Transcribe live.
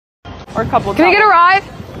Or a couple. Can we get a ride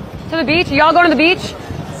to the beach? Y'all going to the beach?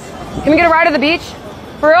 Can we get a ride to the beach?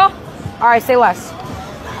 For real? All right, say less.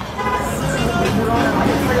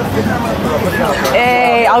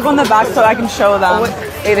 Hey, I'll go in the back so I can show them.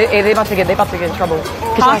 Hey, they about to get in trouble.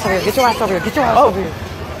 Get your ass over here. Get your ass over here. Get your ass over here.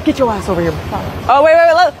 Get your ass over here. Oh, wait.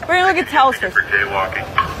 We're gonna look at tails first. For jaywalking.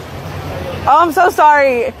 Oh, I'm so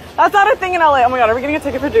sorry. That's not a thing in LA. Oh my god, are we getting a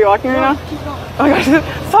ticket for jaywalking right now? Oh my gosh,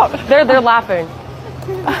 stop. They're laughing.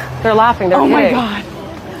 They're laughing. They're kidding. My god.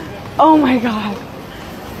 Oh my god.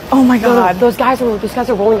 Oh my god. Those guys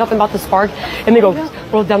are rolling up and about to spark, and they go,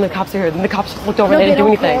 roll down, the cops are here. And the cops just looked over and they didn't do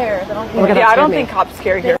anything. Yeah, I don't think cops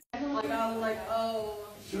care here.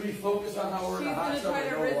 Should we focus on how we're in the hot tub? Try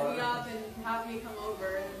to rip me up and have me come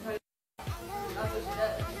over and try to... That's what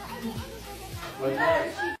she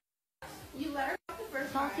did. You let her off the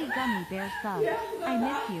first Salty gummy bear sub. I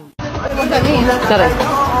miss you. What's that mean? Nothing.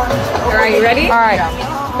 Alright, you ready? Alright.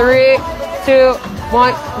 3, 2,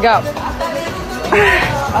 1, go.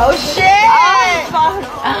 Oh shit!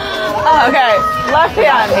 Oh, okay, left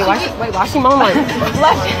hand. Hey, why she moan like?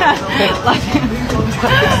 Left hand. Left hand.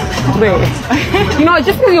 Wait. You know,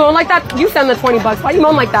 just because you moan like that, you send the $20. Why you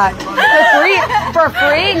moan like that? For free? For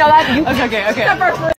free? No, that's you. Okay. For free.